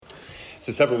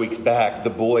So several weeks back,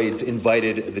 the Boyds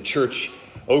invited the church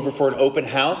over for an open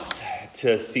house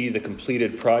to see the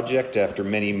completed project after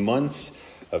many months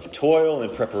of toil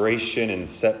and preparation and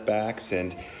setbacks.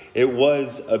 And it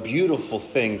was a beautiful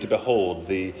thing to behold.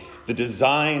 The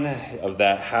design of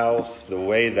that house, the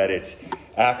way that it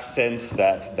accents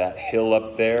that hill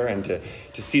up there, and to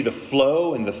see the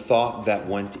flow and the thought that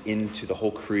went into the whole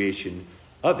creation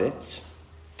of it.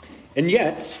 And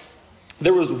yet,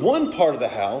 there was one part of the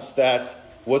house that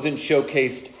wasn't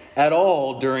showcased at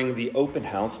all during the open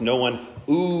house. No one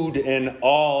oohed and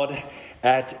awed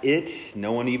at it.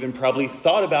 No one even probably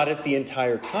thought about it the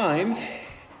entire time.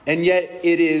 And yet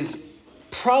it is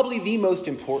probably the most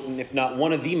important, if not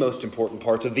one of the most important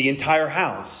parts of the entire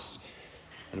house.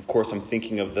 And of course, I'm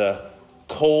thinking of the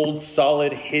cold,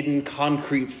 solid, hidden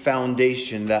concrete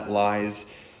foundation that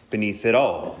lies beneath it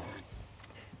all.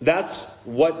 That's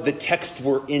what the text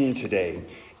we're in today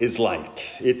is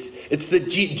like. It's the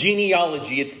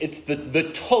genealogy. It's the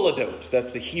toledot.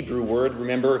 That's the Hebrew word.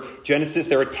 Remember Genesis,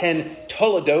 there are 10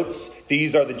 toledots.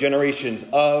 These are the generations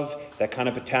of that kind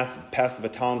of pass the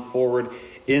baton forward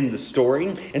in the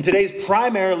story. And today's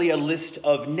primarily a list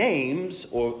of names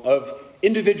or of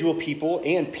individual people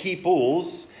and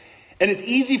peoples. And it's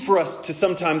easy for us to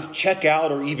sometimes check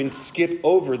out or even skip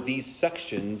over these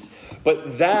sections,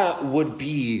 but that would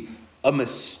be a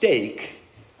mistake,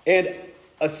 and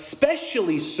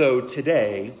especially so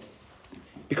today,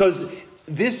 because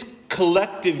this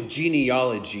collective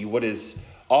genealogy, what is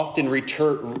often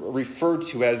referred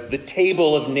to as the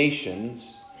Table of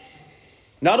Nations,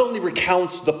 not only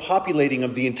recounts the populating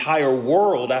of the entire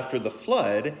world after the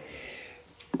flood.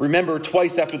 Remember,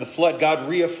 twice after the flood, God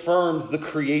reaffirms the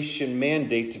creation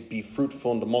mandate to be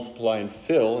fruitful and to multiply and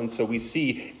fill. And so we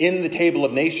see in the Table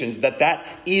of Nations that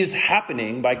is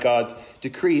happening by God's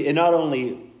decree. It not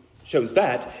only shows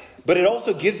that, but it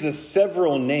also gives us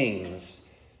several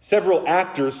names, several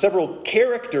actors, several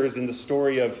characters in the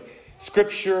story of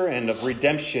Scripture and of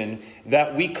redemption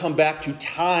that we come back to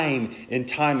time and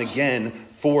time again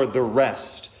for the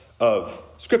rest of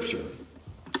Scripture.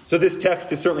 So this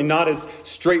text is certainly not as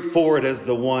straightforward as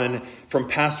the one from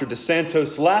Pastor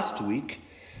DeSantos last week,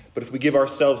 but if we give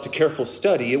ourselves to careful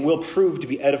study, it will prove to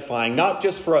be edifying, not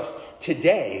just for us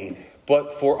today,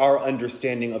 but for our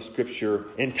understanding of Scripture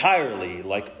entirely,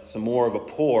 like some more of a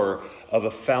pour of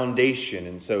a foundation.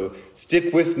 And so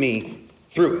stick with me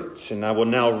through it, and I will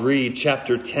now read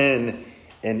chapter 10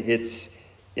 in its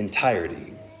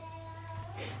entirety.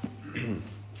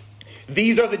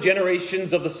 These are the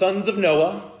generations of the sons of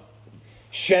Noah,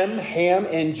 Shem, Ham,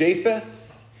 and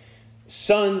Japheth.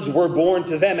 Sons were born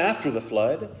to them after the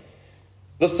flood.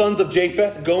 The sons of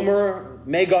Japheth, Gomer,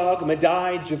 Magog,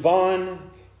 Madai, Javan,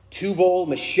 Tubal,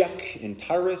 Meshech, and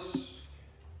Tyrus.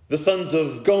 The sons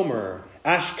of Gomer,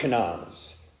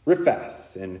 Ashkenaz,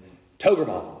 Riphath, and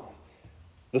Togarmah.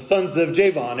 The sons of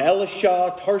Javan,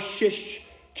 Elisha, Tarshish,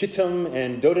 Kittim,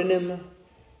 and Dodanim.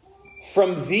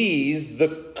 From these, the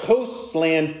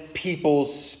coastland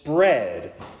peoples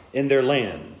spread in their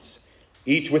lands,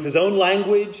 each with his own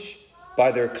language,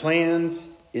 by their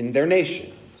clans, in their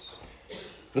nations.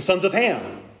 The sons of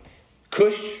Ham,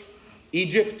 Cush,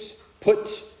 Egypt,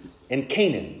 Put, and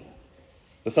Canaan.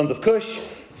 The sons of Cush,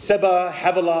 Seba,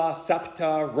 Havilah,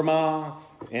 Sapta, Ramah,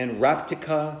 and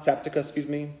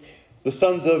Saptika. The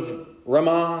sons of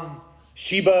Ramah,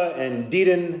 Sheba, and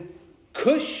Dedan.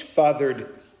 Cush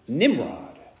fathered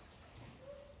Nimrod.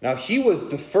 Now he was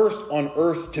the first on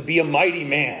earth to be a mighty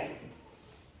man.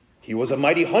 He was a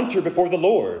mighty hunter before the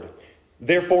Lord.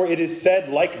 Therefore it is said,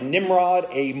 like Nimrod,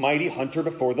 a mighty hunter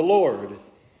before the Lord.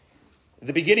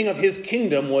 The beginning of his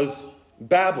kingdom was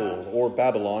Babel, or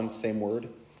Babylon, same word,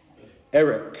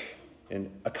 Erech, and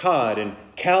Akkad, and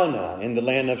Calneh in the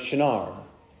land of Shinar.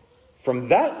 From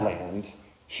that land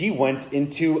he went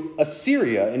into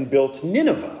Assyria and built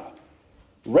Nineveh,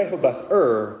 Rehoboth,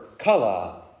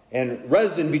 Calah, and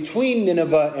Rezin between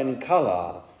Nineveh and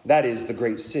Calah, that is the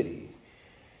great city.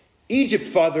 Egypt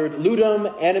fathered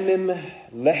Ludum, Anamim,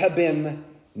 Lehabim,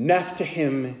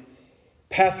 Naphtahim,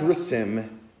 Pathrusim,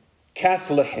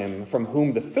 Casluhim, from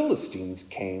whom the Philistines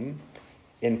came,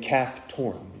 in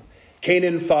Caphtorim.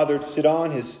 Canaan fathered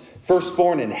Sidon, his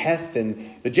firstborn, in Heth,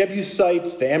 and the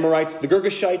Jebusites, the Amorites, the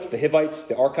Girgashites, the Hivites,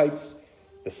 the Arkites,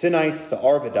 the Sinites, the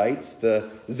Arvadites, the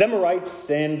Zemarites,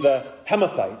 and the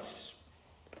Hamathites.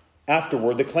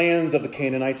 Afterward, the clans of the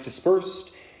Canaanites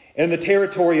dispersed, and the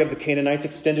territory of the Canaanites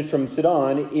extended from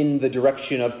Sidon in the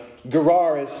direction of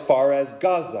Gerar as far as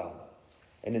Gaza,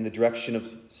 and in the direction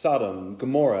of Sodom,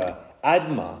 Gomorrah,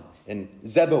 Admah, and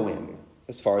Zeboim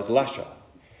as far as Lasha.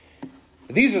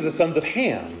 These are the sons of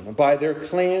Ham, by their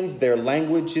clans, their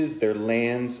languages, their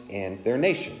lands, and their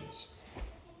nations.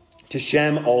 To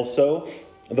Shem also,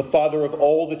 the father of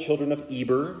all the children of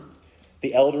Eber,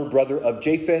 the elder brother of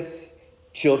Japheth,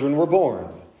 children were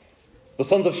born. The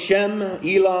sons of Shem,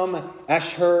 Elam,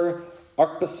 Asher,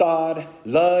 Arphaxad,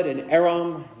 Lud, and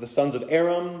Aram, the sons of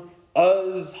Aram,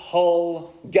 Uz,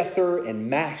 Hul, Gether, and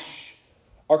Mash.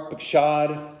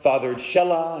 Arphaxad fathered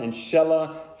Shelah, and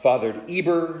Shelah fathered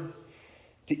Eber.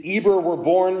 To Eber were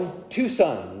born two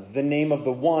sons. The name of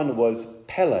the one was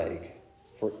Peleg,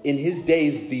 for in his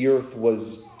days the earth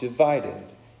was divided.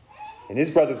 And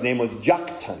his brother's name was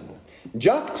Joktan.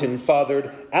 Joktan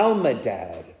fathered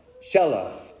Almadad,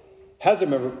 Sheleph,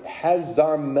 Hazarmaveth,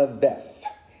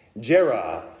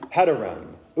 Jerah,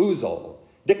 Hadaram, Uzal,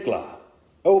 Diklah,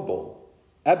 Obal,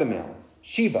 Abimael,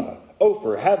 Sheba,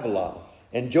 Ophir, Havilah,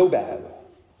 and Jobab.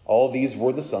 All these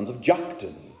were the sons of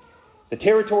Joktan. The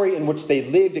territory in which they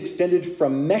lived extended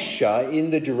from Mesha in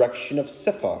the direction of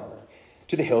Sephar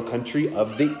to the hill country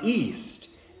of the east.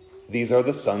 These are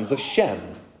the sons of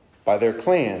Shem, by their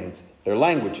clans, their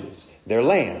languages, their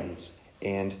lands,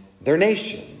 and their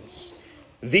nations.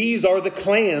 These are the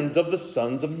clans of the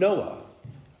sons of Noah,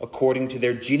 according to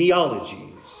their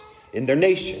genealogies in their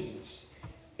nations,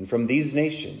 and from these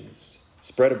nations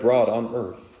spread abroad on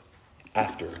earth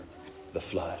after the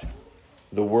flood.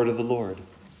 The word of the Lord.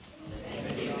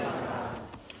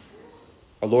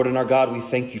 Our Lord and our God, we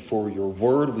thank you for your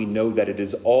word. We know that it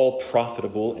is all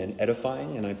profitable and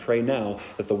edifying, and I pray now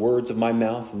that the words of my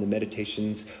mouth and the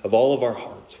meditations of all of our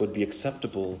hearts would be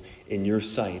acceptable in your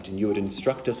sight, and you would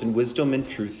instruct us in wisdom and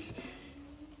truth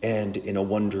and in a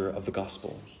wonder of the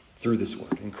gospel through this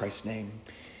word. In Christ's name,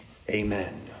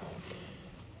 amen.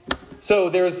 So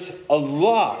there's a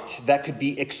lot that could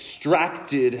be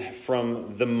extracted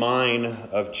from the mine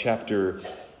of chapter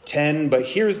 10, but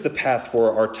here's the path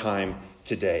for our time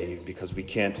today, because we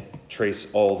can't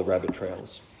trace all the rabbit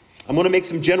trails. I'm going to make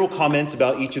some general comments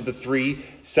about each of the three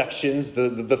sections,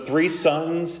 the three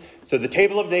sons. So the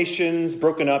table of nations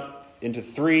broken up into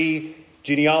three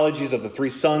genealogies of the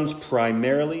three sons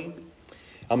primarily.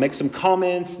 I'll make some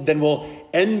comments, then we'll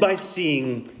end by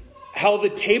seeing how the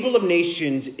table of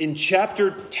nations in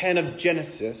chapter 10 of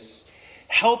Genesis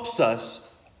helps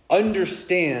us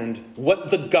understand what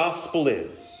the gospel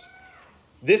is.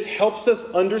 This helps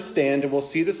us understand, and we'll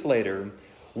see this later,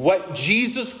 what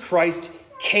Jesus Christ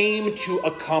came to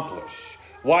accomplish.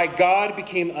 Why God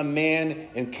became a man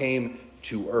and came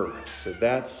to earth. So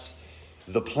that's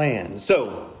the plan.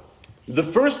 So the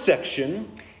first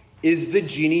section is the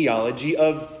genealogy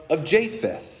of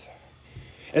Japheth.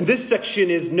 And this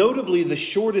section is notably the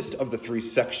shortest of the three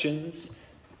sections.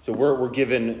 So we're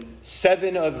given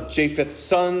 7 of Japheth's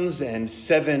sons and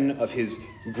 7 of his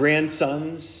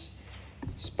grandsons.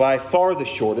 It's by far the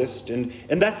shortest, and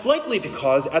that's likely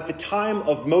because at the time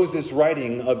of Moses'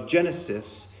 writing of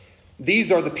Genesis,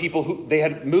 these are the people who they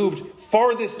had moved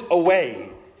farthest away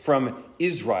from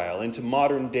Israel into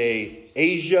modern-day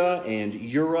Asia and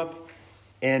Europe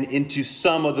and into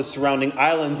some of the surrounding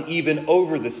islands, even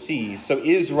over the seas. So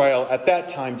Israel at that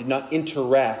time did not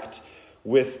interact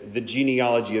with the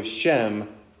genealogy of Shem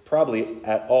probably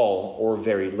at all or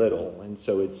very little, and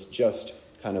so it's just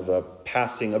kind of a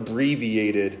passing,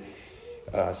 abbreviated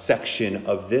section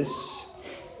of this.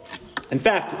 In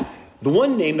fact, the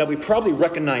one name that we probably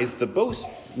recognize the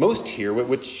most here,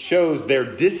 which shows their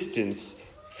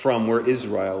distance from where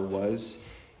Israel was,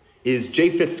 is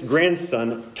Japheth's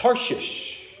grandson,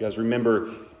 Tarshish. You guys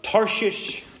remember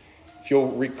Tarshish? If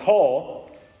you'll recall,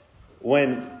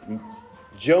 when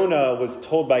Jonah was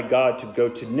told by God to go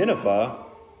to Nineveh,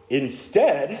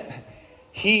 instead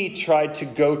he tried to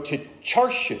go to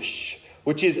Tarshish,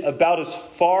 which is about as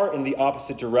far in the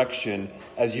opposite direction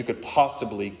as you could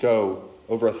possibly go,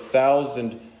 over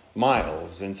 1,000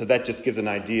 miles. And so that just gives an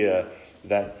idea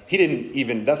that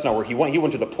that's not where he went. He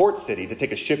went to the port city to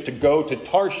take a ship to go to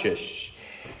Tarshish,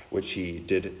 which he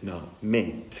did not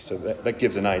make. So that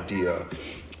gives an idea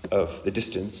of the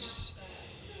distance.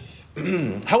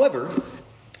 However,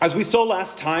 as we saw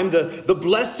last time, the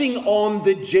blessing on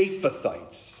the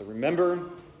Japhethites. So remember,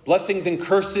 blessings and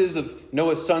curses of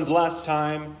Noah's sons last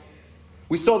time.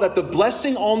 We saw that the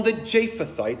blessing on the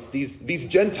Japhethites, these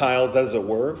Gentiles as it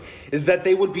were, is that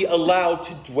they would be allowed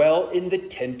to dwell in the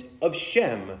tent of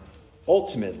Shem,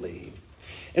 ultimately.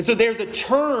 And so there's a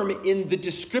term in the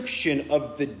description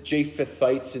of the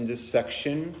Japhethites in this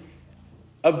section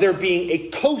of there being a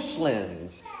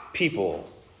coastlands people.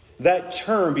 That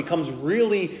term becomes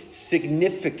really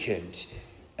significant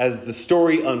as the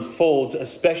story unfolds,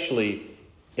 especially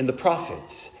in the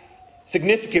prophets.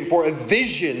 Significant for a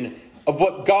vision of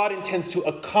what God intends to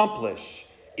accomplish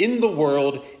in the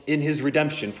world in his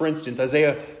redemption. For instance,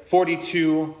 Isaiah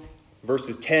 42,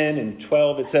 verses 10 and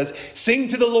 12, it says, "Sing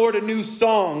to the Lord a new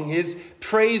song, his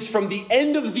praise from the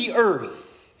end of the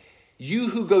earth. You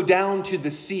who go down to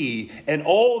the sea and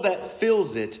all that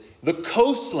fills it, the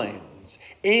coastlands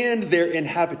and their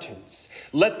inhabitants.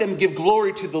 Let them give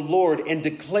glory to the Lord and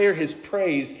declare his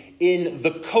praise in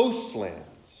the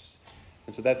coastlands."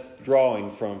 And so that's drawing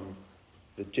from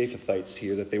the Japhethites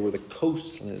here, that they were the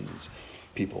coastlands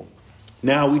people.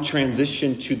 Now we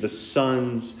transition to the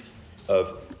sons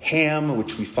of Ham,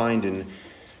 which we find in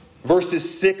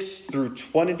verses 6 through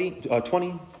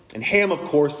 20. And Ham, of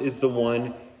course, is the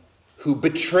one who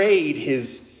betrayed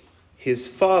his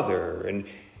father.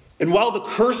 And while the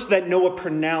curse that Noah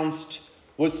pronounced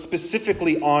was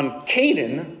specifically on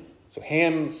Canaan, so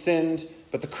Ham sinned,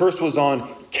 but the curse was on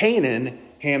Canaan,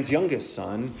 Ham's youngest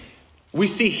son, we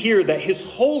see here that his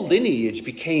whole lineage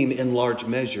became, in large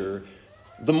measure,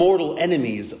 the mortal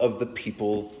enemies of the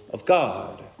people of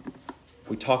God.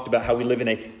 We talked about how we live in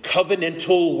a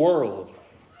covenantal world,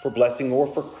 for blessing or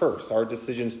for curse. Our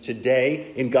decisions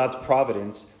today in God's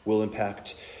providence will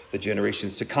impact the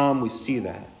generations to come. We see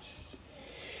that.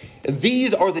 And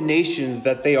these are the nations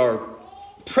that they are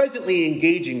presently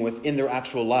engaging with in their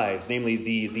actual lives, namely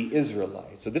the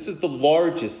Israelites. So this is the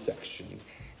largest section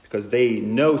because they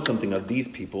know something of these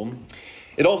people.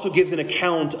 It also gives an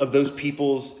account of those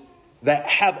peoples that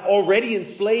have already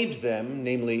enslaved them,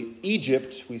 namely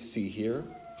Egypt, we see here,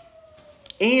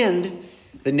 and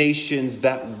the nations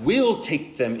that will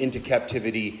take them into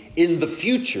captivity in the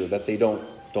future, that they don't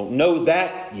know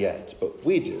that yet, but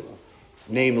we do,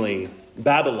 namely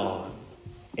Babylon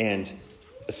and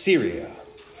Assyria.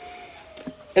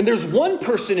 And there's one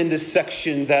person in this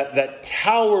section that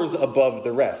towers above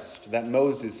the rest, that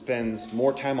Moses spends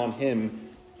more time on him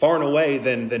far and away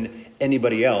than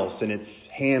anybody else, and it's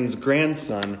Ham's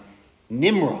grandson,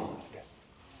 Nimrod.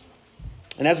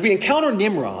 And as we encounter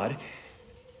Nimrod,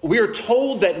 we are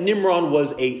told that Nimrod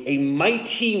was a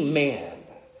mighty man.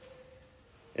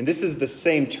 And this is the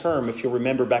same term, if you'll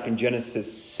remember back in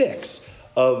Genesis 6,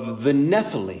 of the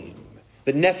Nephilim.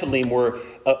 The Nephilim were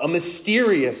a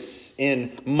mysterious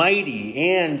and mighty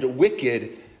and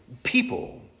wicked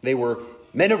people. They were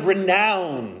men of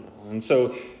renown. And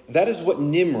so that is what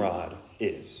Nimrod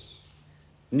is.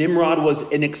 Nimrod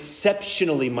was an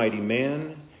exceptionally mighty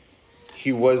man.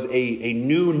 He was a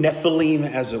new Nephilim,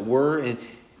 as it were. And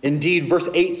indeed, verse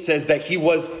 8 says that he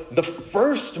was the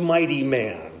first mighty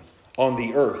man on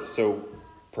the earth. So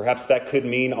perhaps that could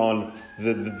mean on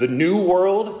the new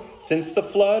world since the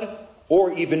flood,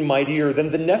 or even mightier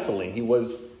than the Nephilim. He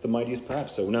was the mightiest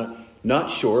perhaps. So not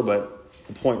sure, but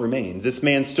the point remains. This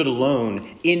man stood alone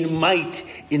in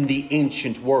might in the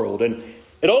ancient world. And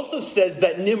it also says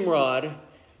that Nimrod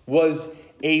was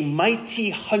a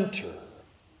mighty hunter.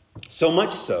 So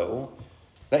much so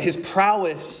that his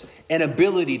prowess and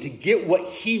ability to get what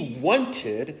he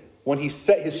wanted when he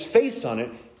set his face on it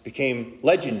became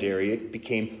legendary. It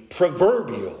became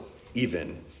proverbial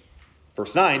even.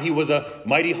 Verse 9, he was a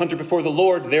mighty hunter before the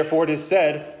Lord. Therefore it is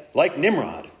said, like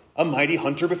Nimrod, a mighty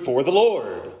hunter before the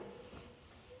Lord.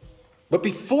 But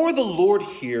before the Lord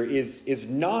here is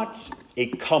not a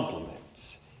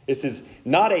compliment. This is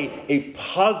not a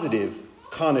positive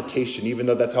connotation, even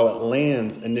though that's how it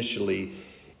lands initially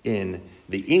in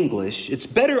the English. It's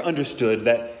better understood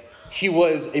that he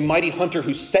was a mighty hunter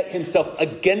who set himself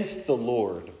against the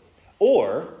Lord,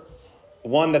 or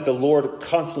one that the Lord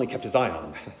constantly kept his eye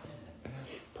on,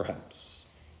 perhaps.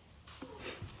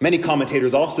 Many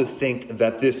commentators also think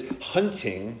that this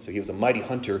hunting, so he was a mighty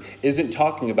hunter, isn't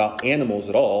talking about animals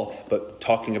at all, but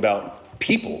talking about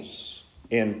peoples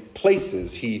and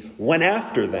places. He went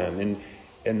after them,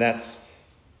 and that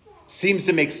seems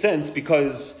to make sense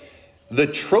because the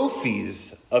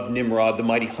trophies of Nimrod, the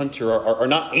mighty hunter, are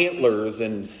not antlers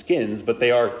and skins, but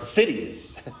they are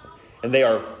cities, and they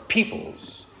are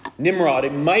peoples. Nimrod,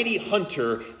 a mighty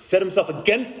hunter, set himself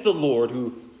against the Lord,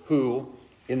 who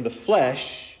in the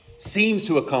flesh seems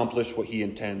to accomplish what he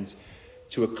intends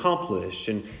to accomplish.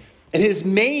 And his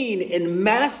main and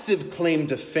massive claim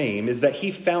to fame is that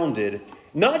he founded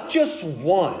not just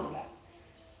one,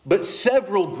 but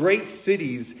several great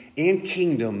cities and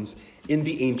kingdoms in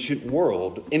the ancient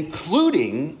world,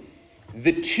 including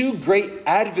the two great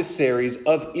adversaries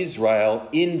of Israel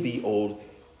in the Old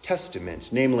Testament,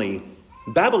 namely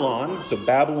Babylon, so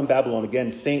Babylon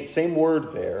again, same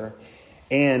word there,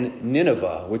 and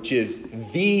Nineveh, which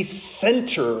is the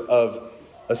center of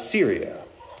Assyria.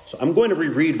 So I'm going to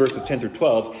reread verses 10 through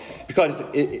 12 because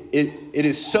it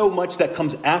is so much that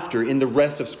comes after in the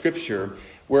rest of Scripture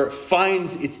where it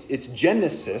finds its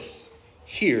genesis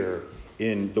here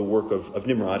in the work of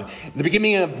Nimrod. The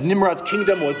beginning of Nimrod's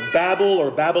kingdom was Babel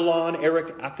or Babylon,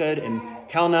 Erech, Akkad, and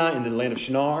Calneh in the land of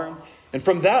Shinar. And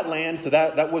from that land, so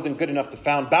that wasn't good enough to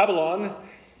found Babylon,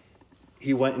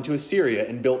 he went into Assyria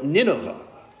and built Nineveh,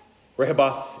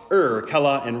 Rehoboth,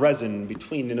 Calah, and Rezin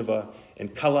between Nineveh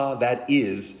and Calah. That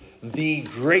is the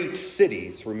great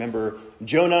cities. Remember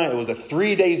Jonah, it was a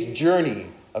 3 days journey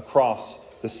across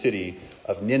the city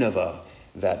of Nineveh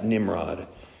that Nimrod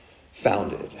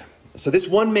founded. So this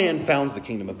one man founds the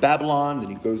kingdom of Babylon, then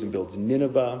he goes and builds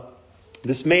Nineveh.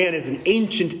 This man is an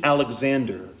ancient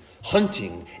Alexander,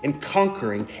 hunting and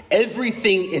conquering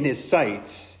everything in his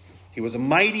sight. He was a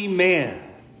mighty man.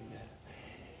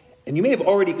 And you may have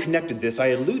already connected this, I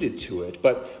alluded to it,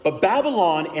 but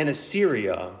Babylon and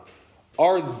Assyria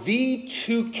are the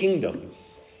two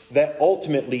kingdoms that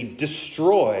ultimately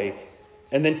destroy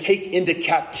and then take into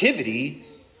captivity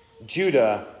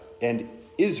Judah and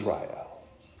Israel.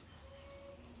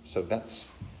 So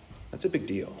that's a big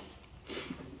deal.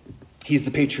 He's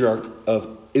the patriarch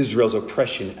of Israel's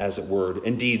oppression, as it were.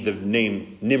 Indeed, the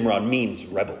name Nimrod means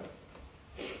rebel.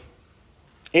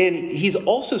 And he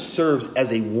also serves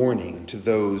as a warning to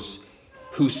those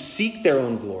who seek their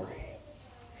own glory,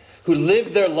 who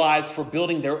live their lives for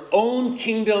building their own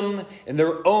kingdom and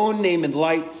their own name and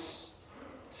lights,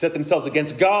 set themselves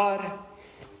against God.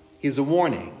 He's a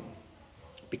warning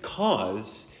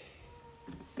because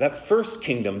that first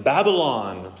kingdom,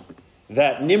 Babylon,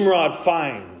 that Nimrod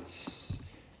finds,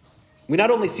 we not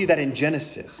only see that in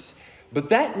Genesis, but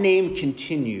that name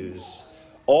continues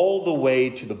all the way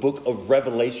to the book of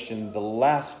Revelation, the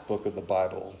last book of the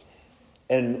Bible.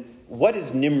 And what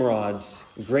is Nimrod's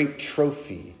great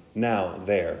trophy now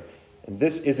there? And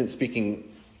this isn't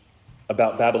speaking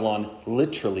about Babylon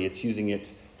literally, it's using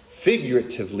it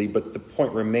figuratively, but the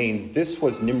point remains, this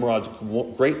was Nimrod's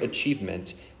great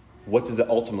achievement. What does it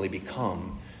ultimately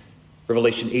become?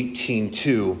 Revelation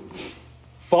 18:2.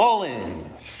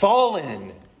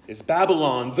 Fallen is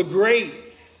Babylon the Great.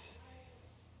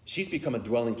 She's become a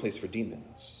dwelling place for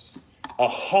demons, a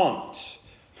haunt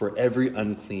for every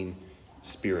unclean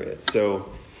spirit. So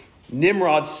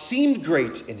Nimrod seemed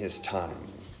great in his time.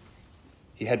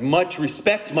 He had much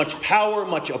respect, much power,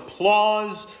 much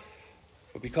applause.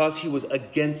 But because he was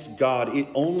against God, it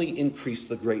only increased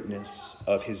the greatness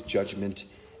of his judgment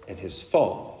and his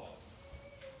fall.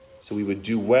 So we would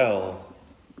do well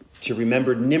to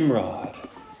remember Nimrod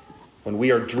when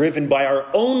we are driven by our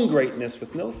own greatness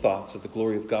with no thoughts of the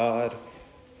glory of God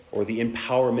or the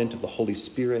empowerment of the Holy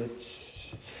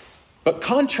Spirit. But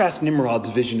contrast Nimrod's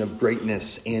vision of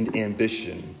greatness and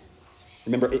ambition.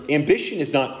 Remember, ambition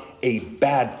is not a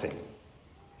bad thing.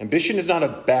 Ambition is not a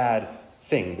bad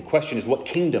thing. The question is, what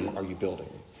kingdom are you building?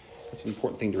 That's an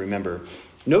important thing to remember.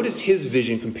 Notice his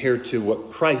vision compared to what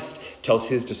Christ tells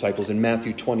his disciples in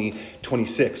Matthew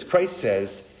 20:26. Christ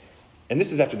says, and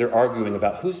this is after they're arguing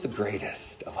about who's the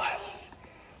greatest of us,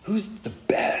 who's the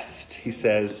best. He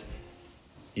says,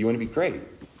 you want to be great?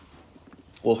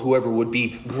 Well, whoever would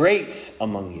be great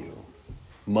among you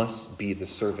must be the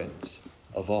servant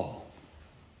of all.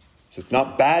 So it's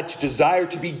not bad to desire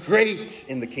to be great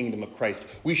in the kingdom of Christ.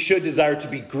 We should desire to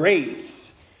be great.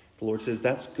 The Lord says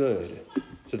that's good.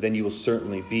 So then you will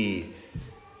certainly be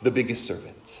the biggest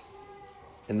servant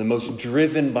and the most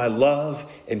driven by love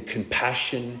and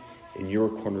compassion in your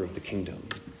corner of the kingdom.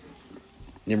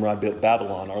 Nimrod built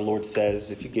Babylon. Our Lord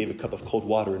says, if you gave a cup of cold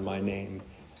water in my name,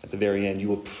 at the very end, you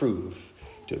will prove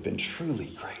to have been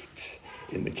truly great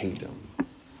in the kingdom.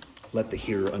 Let the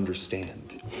hearer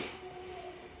understand.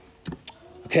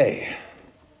 Okay,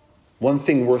 one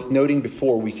thing worth noting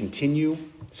before we continue.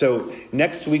 So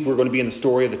next week, we're going to be in the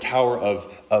story of the Tower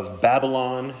of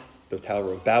Babylon, the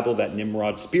Tower of Babel that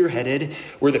Nimrod spearheaded,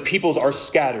 where the peoples are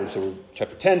scattered. So we're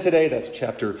chapter 10 today, that's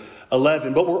chapter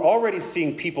 11. But we're already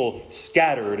seeing people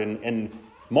scattered and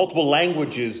multiple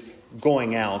languages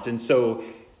going out. And so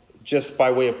just by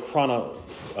way of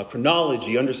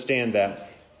chronology, understand that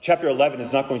chapter 11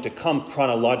 is not going to come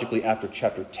chronologically after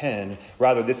chapter 10.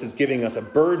 Rather, this is giving us a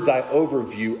bird's eye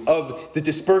overview of the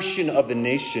dispersion of the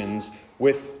nations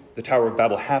with the Tower of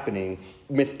Babel happening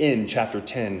within chapter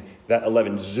 10 that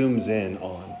 11 zooms in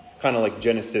on. Kind of like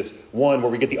Genesis 1,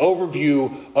 where we get the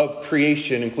overview of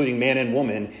creation, including man and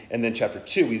woman. And then chapter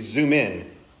 2, we zoom in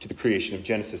to the creation of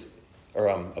Genesis, or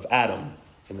of Adam,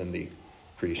 and then the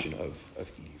creation of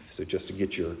Eve. So just to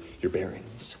get your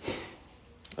bearings.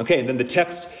 Okay, and then the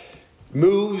text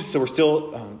moves. So we're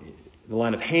still in the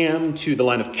line of Ham to the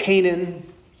line of Canaan.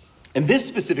 And this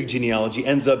specific genealogy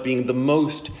ends up being the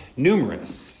most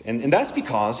numerous. And that's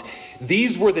because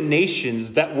these were the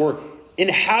nations that were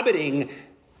inhabiting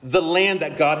the land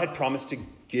that God had promised to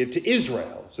give to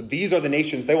Israel. So these are the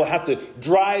nations they will have to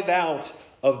drive out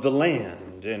of the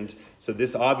land. And so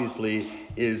this obviously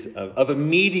is of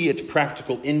immediate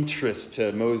practical interest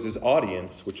to Moses'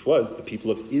 audience, which was the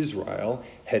people of Israel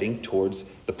heading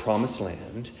towards the promised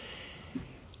land.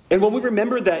 And when we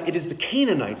remember that it is the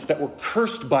Canaanites that were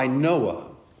cursed by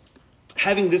Noah,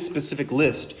 having this specific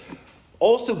list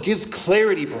also gives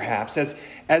clarity, perhaps,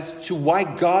 as to why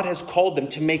God has called them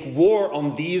to make war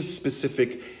on these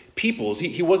specific peoples.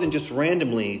 He wasn't just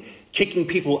randomly kicking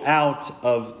people out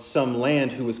of some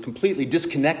land who was completely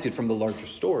disconnected from the larger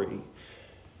story.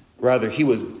 Rather, he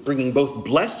was bringing both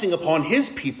blessing upon his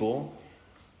people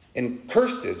and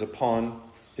curses upon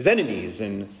his enemies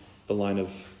in the line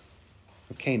of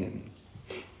Canaan.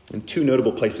 And two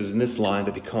notable places in this line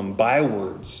that become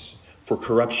bywords for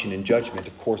corruption and judgment,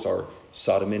 of course, are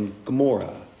Sodom and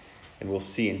Gomorrah. And we'll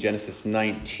see in Genesis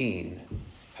 19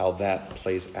 how that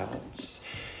plays out.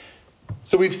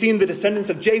 So we've seen the descendants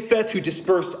of Japheth who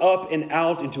dispersed up and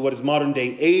out into what is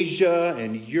modern-day Asia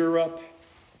and Europe.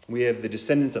 We have the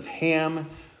descendants of Ham,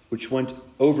 which went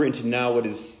over into now what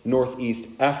is northeast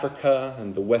Africa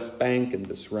and the West Bank and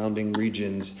the surrounding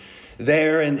regions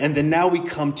there. And then now we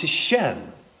come to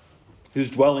Shem, whose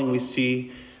dwelling we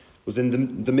see was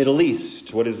in the Middle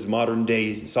East, what is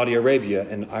modern-day Saudi Arabia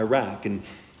and Iraq. And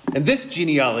this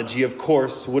genealogy, of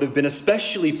course, would have been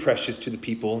especially precious to the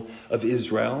people of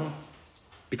Israel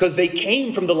because they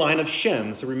came from the line of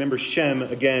Shem. So remember, Shem,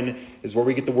 again, is where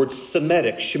we get the word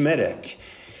Shemitic.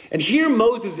 And here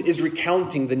Moses is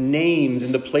recounting the names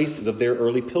and the places of their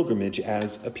early pilgrimage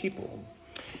as a people.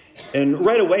 And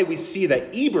right away we see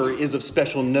that Eber is of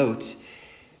special note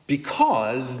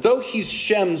because though he's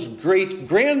Shem's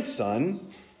great-grandson,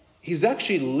 he's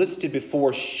actually listed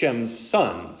before Shem's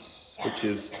sons, which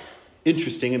is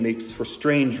interesting. It makes for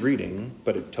strange reading,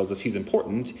 but it tells us he's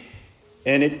important.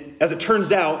 And as it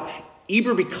turns out,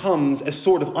 Eber becomes a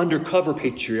sort of undercover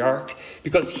patriarch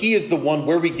because he is the one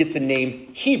where we get the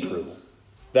name Hebrew.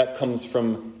 That comes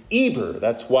from Eber.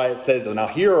 That's why it says, now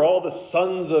here are all the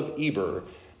sons of Eber.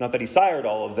 Not that he sired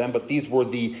all of them, but these were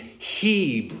the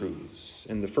Hebrews.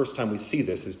 And the first time we see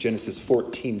this is Genesis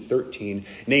 14:13,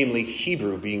 namely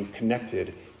Hebrew being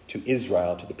connected to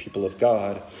Israel, to the people of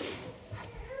God.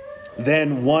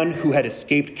 Then one who had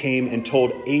escaped came and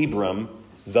told Abram,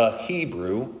 the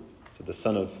Hebrew, so the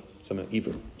son of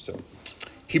Eber. So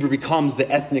Hebrew becomes the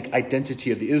ethnic identity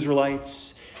of the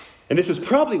Israelites. And this is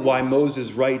probably why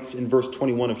Moses writes in verse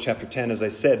 21 of chapter 10, as I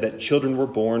said, that children were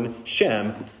born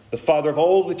Shem, the father of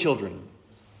all the children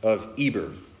of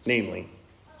Eber, namely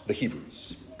the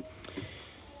Hebrews.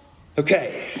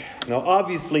 Okay, now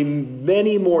obviously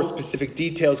many more specific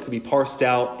details could be parsed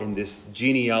out in this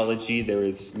genealogy. There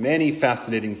is many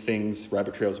fascinating things,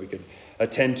 rabbit trails we could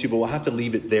attend to, but we'll have to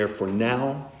leave it there for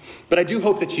now. But I do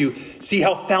hope that you see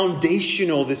how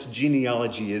foundational this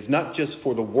genealogy is, not just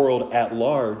for the world at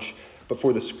large, but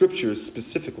for the scriptures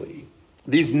specifically.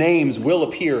 These names will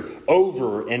appear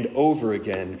over and over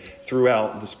again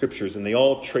throughout the scriptures, and they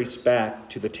all trace back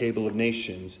to the table of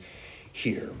nations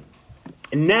here.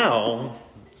 And now,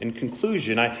 in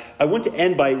conclusion, I want to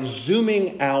end by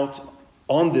zooming out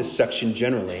on this section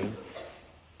generally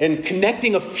and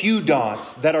connecting a few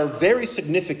dots that are very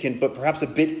significant but perhaps a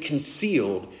bit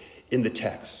concealed in the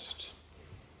text.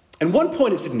 And one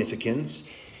point of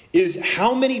significance is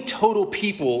how many total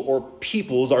people or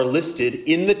peoples are listed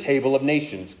in the table of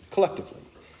nations collectively.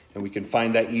 And we can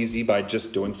find that easy by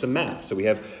just doing some math. So we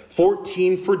have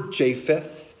 14 for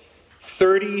Japheth,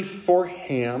 30 for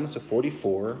Ham, so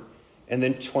 44, and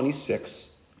then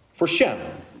 26 for Shem,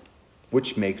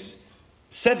 which makes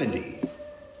 70.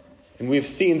 And we've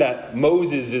seen that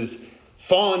Moses is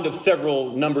fond of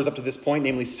several numbers up to this point,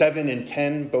 namely 7 and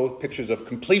 10, both pictures of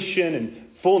completion and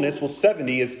fullness. Well,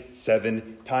 70 is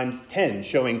 7 times 10,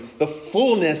 showing the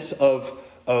fullness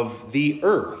of the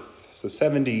earth. So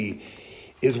 70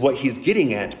 is what he's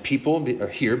getting at, people,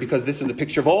 here, because this is a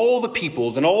picture of all the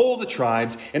peoples and all the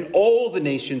tribes and all the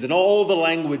nations and all the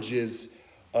languages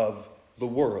of the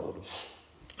world.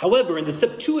 However, in the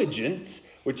Septuagint,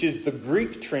 which is the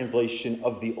Greek translation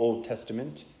of the Old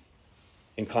Testament,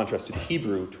 in contrast to the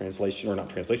Hebrew translation, or not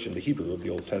translation, the Hebrew of the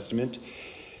Old Testament.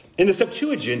 In the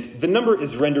Septuagint, the number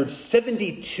is rendered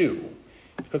 72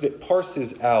 because it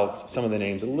parses out some of the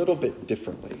names a little bit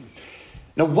differently.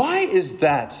 Now, why is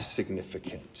that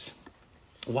significant?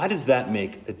 Why does that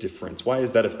make a difference? Why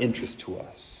is that of interest to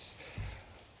us?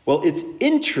 Well, it's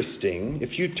interesting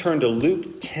if you turn to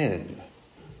Luke 10.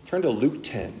 Turn to Luke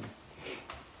 10.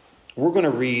 We're going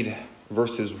to read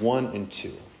verses 1 and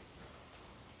 2.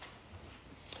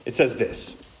 It says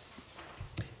this,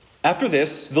 After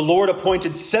this, the Lord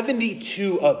appointed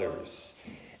 72 others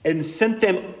and sent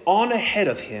them on ahead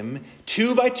of him,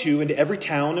 2 by 2, into every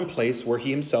town and place where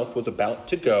he himself was about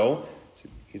to go.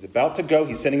 He's about to go.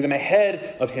 He's sending them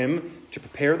ahead of him to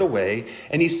prepare the way.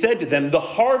 And he said to them, "The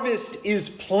harvest is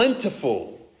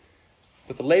plentiful,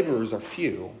 but the laborers are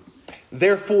few.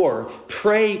 Therefore,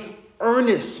 pray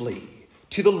earnestly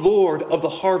to the Lord of the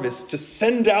harvest to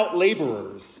send out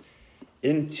laborers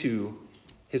into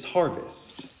his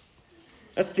harvest."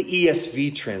 That's the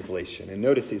ESV translation. And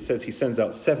notice it says he sends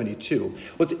out 72.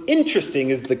 What's interesting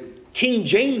is the King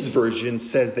James Version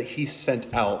says that he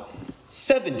sent out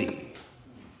 70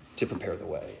 to prepare the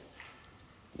way.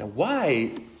 Now,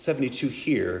 why 72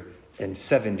 here and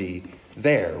 70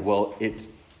 there? Well, it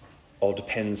all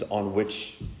depends on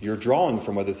which you're drawing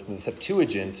from, whether it's the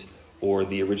Septuagint or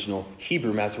the original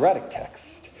Hebrew Masoretic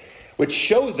text, which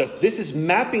shows us this is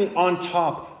mapping on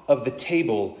top of the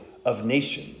table of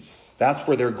nations. That's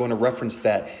where they're going to reference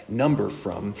that number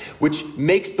from, which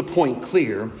makes the point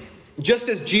clear. Just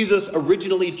as Jesus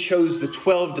originally chose the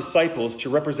 12 disciples to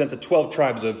represent the 12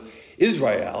 tribes of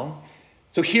Israel,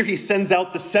 so here he sends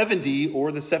out the 70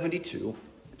 or the 72.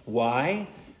 Why?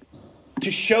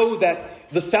 To show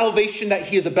that the salvation that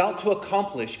he is about to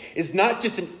accomplish is not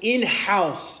just an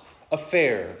in-house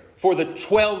affair for the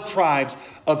 12 tribes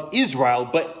of Israel,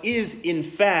 but is in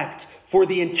fact for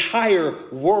the entire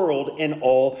world and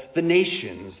all the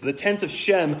nations. The tents of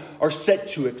Shem are set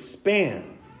to expand.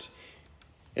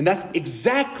 And that's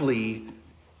exactly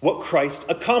what Christ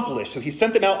accomplished. So he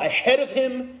sent them out ahead of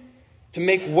him to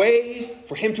make way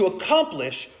for him to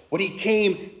accomplish what he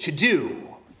came to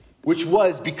do, which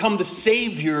was become the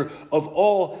Savior of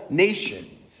all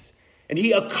nations. And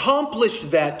he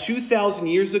accomplished that 2,000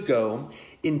 years ago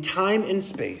in time and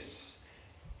space.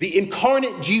 The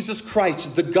incarnate Jesus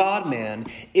Christ, the God-man,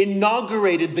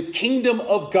 inaugurated the kingdom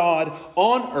of God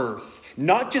on earth,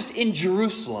 not just in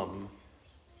Jerusalem,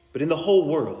 but in the whole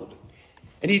world.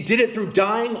 And he did it through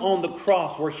dying on the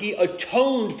cross, where he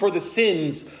atoned for the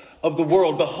sins of the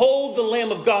world. Behold the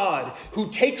Lamb of God, who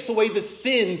takes away the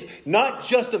sins, not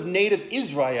just of native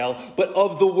Israel, but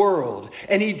of the world.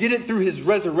 And he did it through his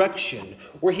resurrection,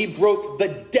 where he broke the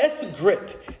death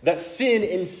grip that sin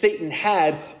and Satan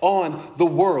had on the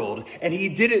world. And he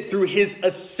did it through his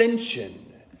ascension,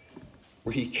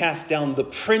 where he cast down the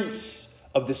prince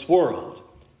of this world,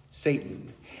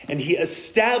 Satan. And he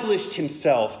established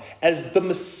himself as the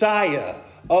Messiah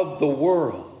of the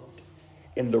world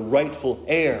and the rightful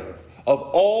heir of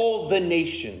all the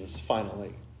nations,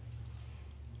 finally.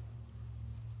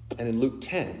 And in Luke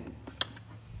 10,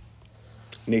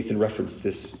 Nathan referenced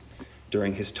this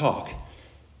during his talk.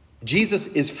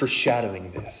 Jesus is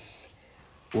foreshadowing this.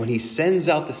 When he sends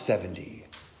out the 70,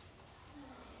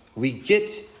 we get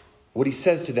what he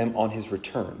says to them on his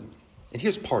return. And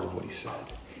here's part of what he said.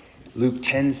 Luke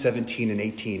 10, 17, and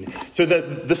 18. So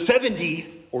the 70,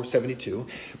 or 72,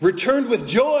 returned with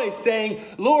joy, saying,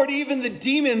 "Lord, even the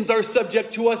demons are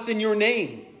subject to us in your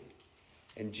name."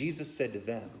 And Jesus said to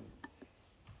them,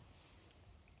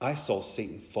 "I saw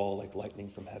Satan fall like lightning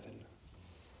from heaven."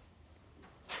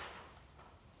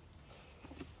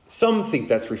 Some think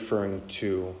that's referring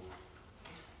to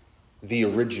the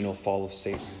original fall of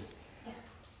Satan.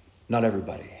 Not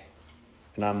everybody.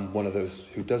 And I'm one of those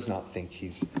who does not think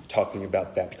he's talking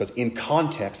about that, because in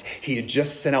context, he had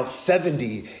just sent out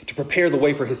 70 to prepare the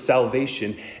way for his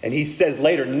salvation. And he says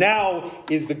later, "Now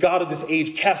is the God of this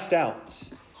age cast out."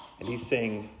 And he's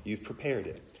saying, you've prepared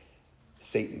it.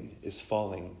 Satan is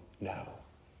falling now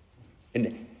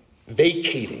and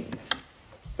vacating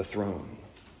the throne.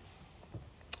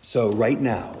 So right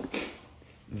now,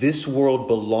 this world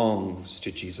belongs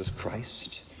to Jesus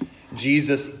Christ.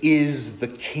 Jesus is the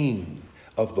King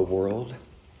of the world.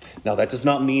 Now, that does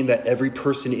not mean that every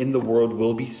person in the world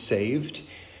will be saved.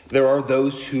 There are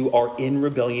those who are in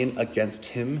rebellion against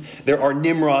him. There are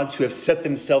Nimrods who have set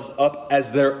themselves up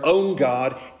as their own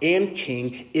God and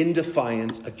king in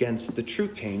defiance against the true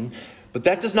king. But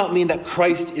that does not mean that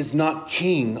Christ is not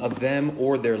king of them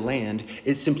or their land.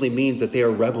 It simply means that they are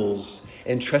rebels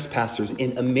and trespassers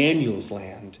in Emmanuel's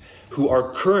land who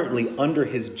are currently under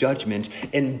his judgment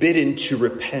and bidden to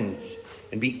repent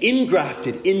and be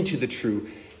ingrafted into the true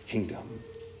kingdom.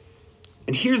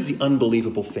 And here's the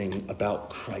unbelievable thing about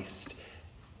Christ,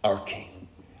 our King,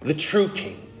 the true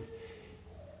King.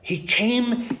 He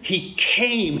came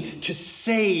to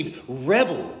save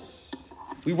rebels.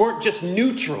 We weren't just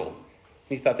neutral.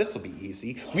 He thought this will be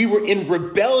easy. We were in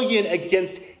rebellion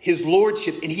against his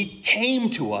lordship, and he came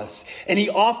to us, and he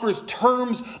offers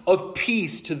terms of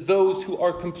peace to those who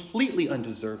are completely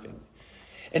undeserving.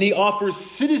 And he offers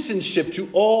citizenship to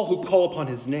all who call upon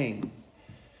his name.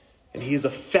 And he is a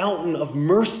fountain of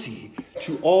mercy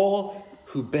to all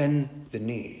who bend the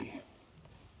knee.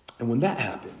 And when that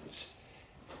happens,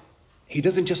 he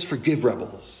doesn't just forgive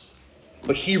rebels,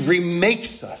 but he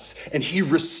remakes us and he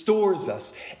restores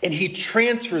us and he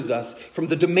transfers us from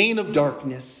the domain of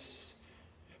darkness,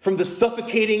 from the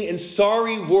suffocating and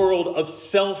sorry world of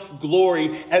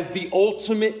self-glory as the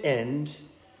ultimate end,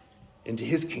 into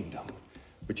his kingdom,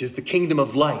 which is the kingdom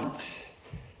of light,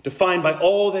 defined by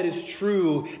all that is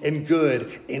true and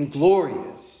good and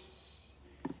glorious.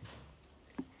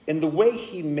 And the way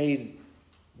he made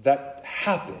that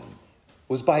happen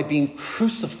was by being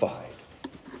crucified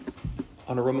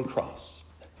on a Roman cross.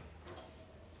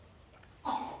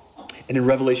 And in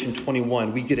Revelation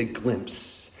 21, we get a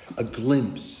glimpse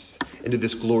into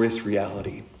this glorious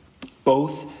reality,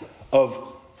 both of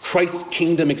Christ's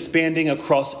kingdom expanding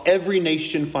across every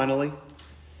nation finally,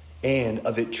 and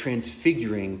of it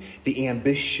transfiguring the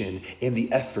ambition and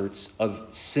the efforts of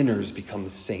sinners become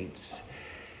saints.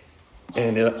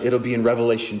 And it'll be in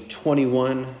Revelation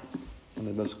 21, one of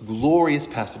the most glorious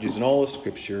passages in all of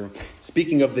Scripture,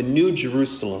 speaking of the New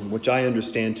Jerusalem, which I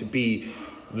understand to be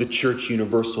the church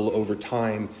universal over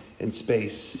time and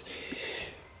space.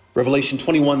 Revelation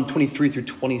 21, 23 through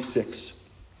 26.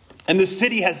 And the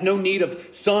city has no need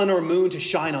of sun or moon to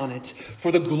shine on it,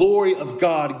 for the glory of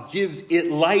God gives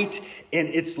it light, and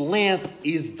its lamp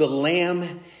is the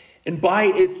Lamb. And by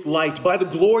its light, by the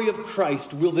glory of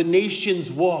Christ, will the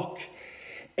nations walk,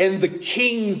 and the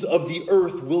kings of the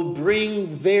earth will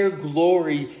bring their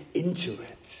glory into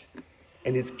it.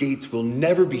 And its gates will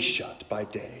never be shut by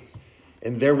day,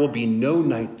 and there will be no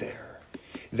night there.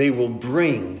 They will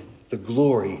bring the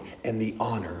glory and the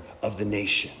honor of the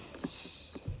nations.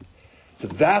 So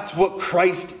that's what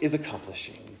Christ is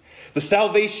accomplishing. The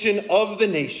salvation of the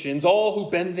nations, all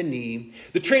who bend the knee,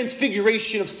 the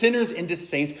transfiguration of sinners into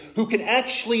saints who can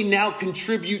actually now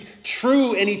contribute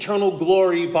true and eternal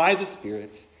glory by the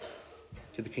Spirit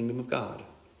to the kingdom of God.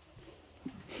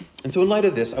 And so in light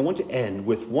of this, I want to end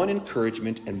with one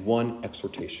encouragement and one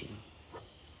exhortation.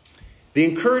 The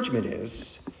encouragement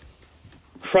is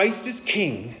Christ is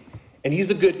king, and he's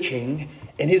a good king,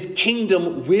 and his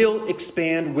kingdom will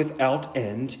expand without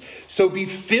end. So be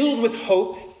filled with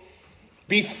hope.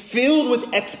 Be filled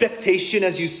with expectation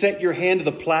as you set your hand to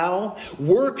the plow.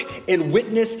 Work and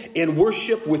witness and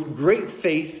worship with great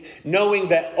faith, knowing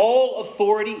that all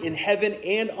authority in heaven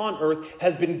and on earth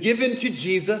has been given to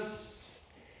Jesus,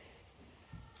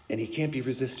 and he can't be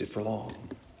resisted for long.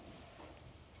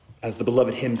 As the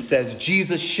beloved hymn says,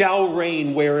 Jesus shall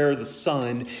reign where'er the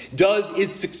sun does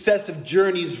its successive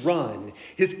journeys run.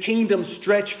 His kingdom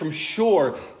stretch from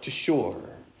shore to shore,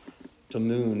 till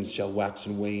moons shall wax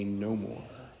and wane no more.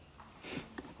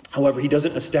 However, he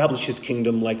doesn't establish his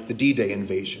kingdom like the D-Day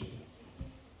invasion.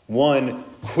 One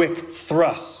quick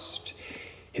thrust.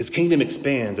 His kingdom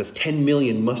expands as 10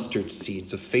 million mustard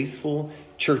seeds of faithful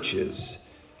churches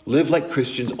live like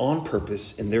Christians on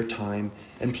purpose in their time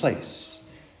and place.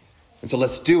 And so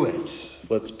let's do it.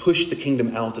 Let's push the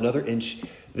kingdom out another inch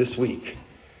this week.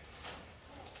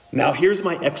 Now, here's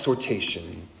my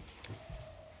exhortation.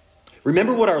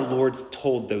 Remember what our Lord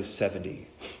told those 70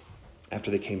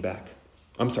 after they came back.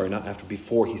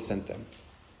 Before he sent them.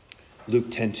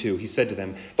 Luke 10:2, he said to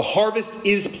them, "The harvest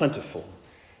is plentiful,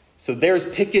 so there's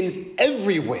pickings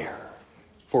everywhere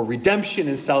for redemption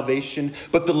and salvation,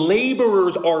 but the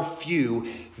laborers are few.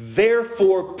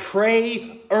 Therefore,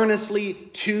 pray earnestly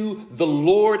to the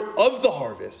Lord of the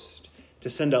harvest to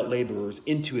send out laborers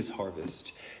into his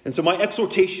harvest." And so my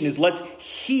exhortation is, let's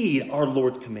heed our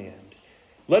Lord's command.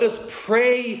 Let us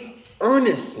pray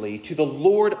earnestly to the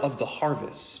Lord of the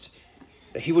harvest,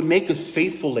 that he would make us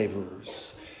faithful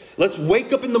laborers. Let's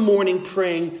wake up in the morning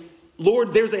praying,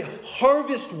 Lord, there's a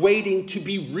harvest waiting to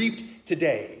be reaped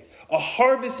today. A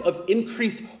harvest of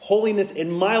increased holiness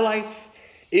in my life,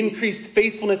 increased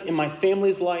faithfulness in my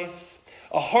family's life,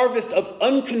 a harvest of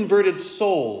unconverted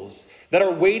souls that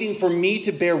are waiting for me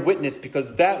to bear witness,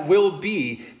 because that will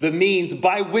be the means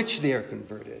by which they are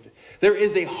converted. There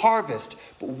is a harvest,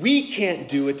 but we can't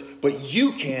do it, but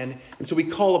you can, and so we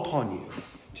call upon you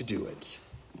to do it.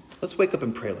 Let's wake up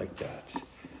and pray like that.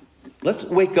 Let's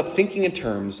wake up thinking in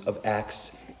terms of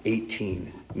Acts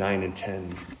 18, 9 and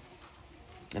 10.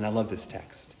 And I love this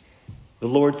text. The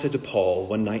Lord said to Paul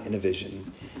one night in a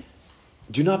vision,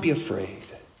 "Do not be afraid,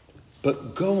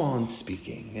 but go on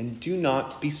speaking, and do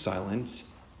not be silent.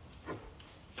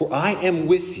 For I am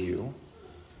with you.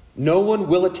 No one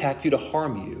will attack you to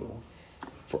harm you,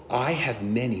 for I have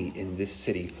many in this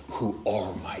city who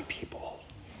are my people."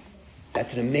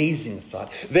 That's an amazing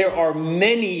thought. There are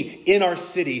many in our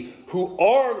city who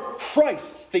are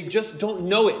Christ's. They just don't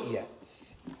know it yet.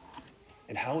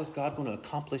 And how is God going to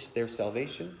accomplish their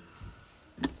salvation?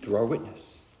 Through our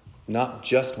witness. Not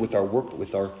just with our work, but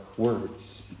with our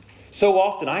words. So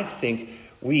often I think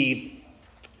we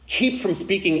keep from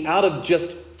speaking out of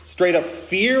just straight up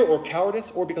fear or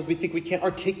cowardice, or because we think we can't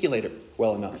articulate it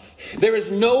well enough. There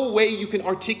is no way you can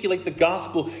articulate the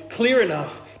gospel clear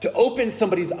enough to open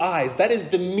somebody's eyes. That is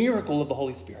the miracle of the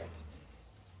Holy Spirit.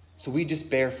 So we just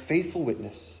bear faithful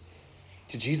witness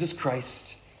to Jesus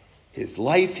Christ, his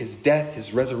life, his death,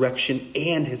 his resurrection,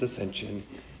 and his ascension,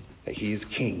 that he is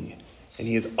king, and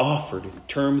he has offered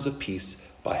terms of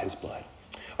peace by his blood.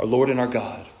 Our Lord and our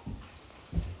God,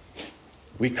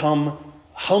 we come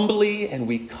humbly and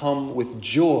we come with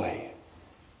joy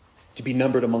to be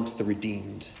numbered amongst the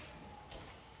redeemed.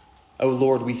 Oh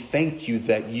Lord, we thank you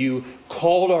that you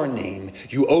called our name,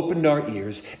 you opened our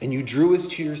ears, and you drew us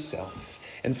to yourself.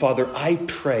 And Father, I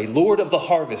pray, Lord of the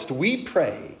harvest, we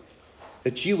pray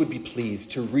that you would be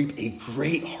pleased to reap a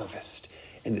great harvest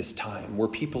in this time where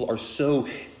people are so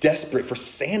desperate for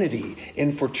sanity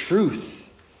and for truth.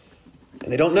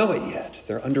 And they don't know it yet.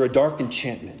 They're under a dark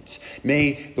enchantment.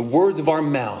 May the words of our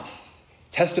mouth,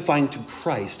 testifying to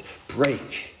Christ,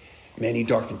 break many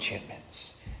dark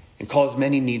enchantments and cause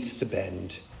many knees to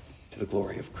bend to the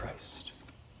glory of Christ.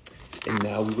 And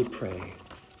now we would pray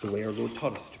the way our Lord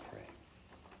taught us to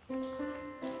pray.